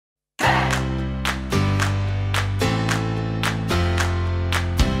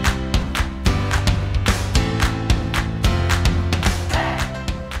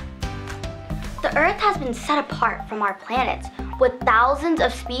been set apart from our planet, with thousands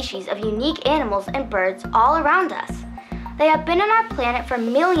of species of unique animals and birds all around us. They have been on our planet for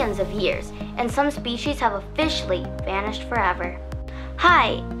millions of years, and some species have officially vanished forever.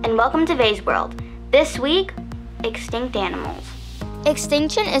 Hi, and welcome to Vay's World. This week, extinct animals.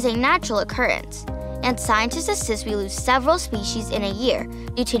 Extinction is a natural occurrence, and scientists assist we lose several species in a year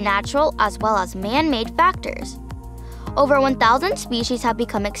due to natural as well as man-made factors. Over 1,000 species have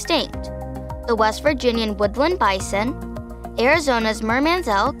become extinct. The West Virginian woodland bison, Arizona's merman's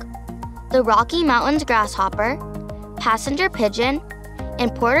elk, the Rocky Mountains grasshopper, passenger pigeon,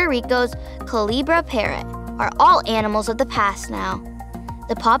 and Puerto Rico's Culebra parrot are all animals of the past now.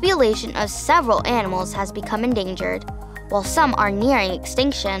 The population of several animals has become endangered, while some are nearing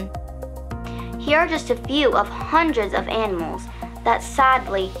extinction. Here are just a few of hundreds of animals that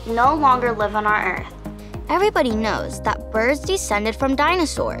sadly no longer live on our Earth. Everybody knows that birds descended from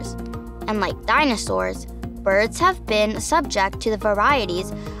dinosaurs, and like dinosaurs, birds have been subject to the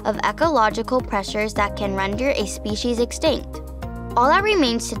varieties of ecological pressures that can render a species extinct. All that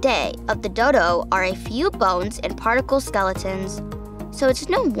remains today of the dodo are a few bones and particle skeletons, so it's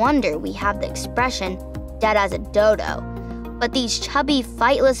no wonder we have the expression dead as a dodo. But these chubby,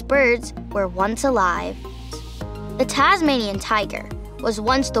 flightless birds were once alive. The Tasmanian tiger was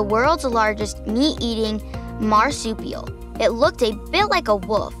once the world's largest meat-eating marsupial. It looked a bit like a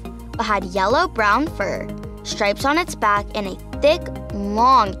wolf, but had yellow-brown fur, stripes on its back, and a thick,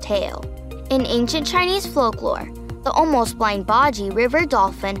 long tail. In ancient Chinese folklore, the almost blind Baji river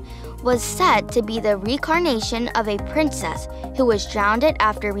dolphin was said to be the reincarnation of a princess who was drowned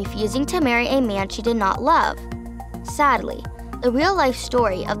after refusing to marry a man she did not love. Sadly, the real-life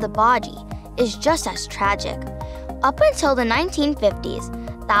story of the Baji is just as tragic. Up until the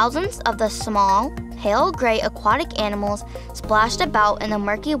 1950s, thousands of the small, pale gray aquatic animals splashed about in the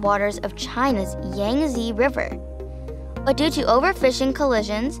murky waters of China's Yangtze River. But due to overfishing,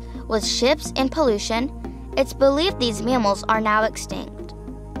 collisions with ships, and pollution, it's believed these mammals are now extinct.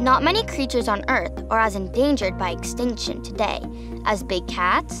 Not many creatures on Earth are as endangered by extinction today as big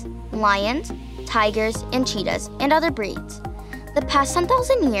cats, lions, tigers, and cheetahs, and other breeds. The past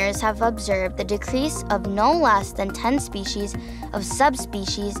 10,000 years have observed the decrease of no less than 10 species of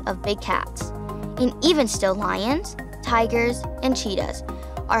subspecies of big cats. And even still, lions, tigers, and cheetahs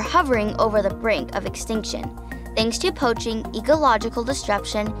are hovering over the brink of extinction, thanks to poaching, ecological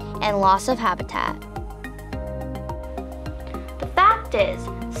disruption, and loss of habitat. The fact is,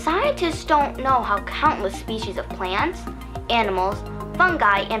 scientists don't know how countless species of plants, animals,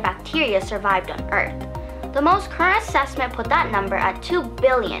 fungi, and bacteria survived on Earth. The most current assessment put that number at 2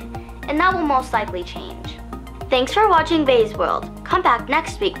 billion, and that will most likely change. Thanks for watching Vay's World. Come back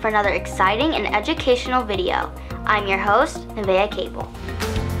next week for another exciting and educational video. I'm your host, Nevaeh Cable.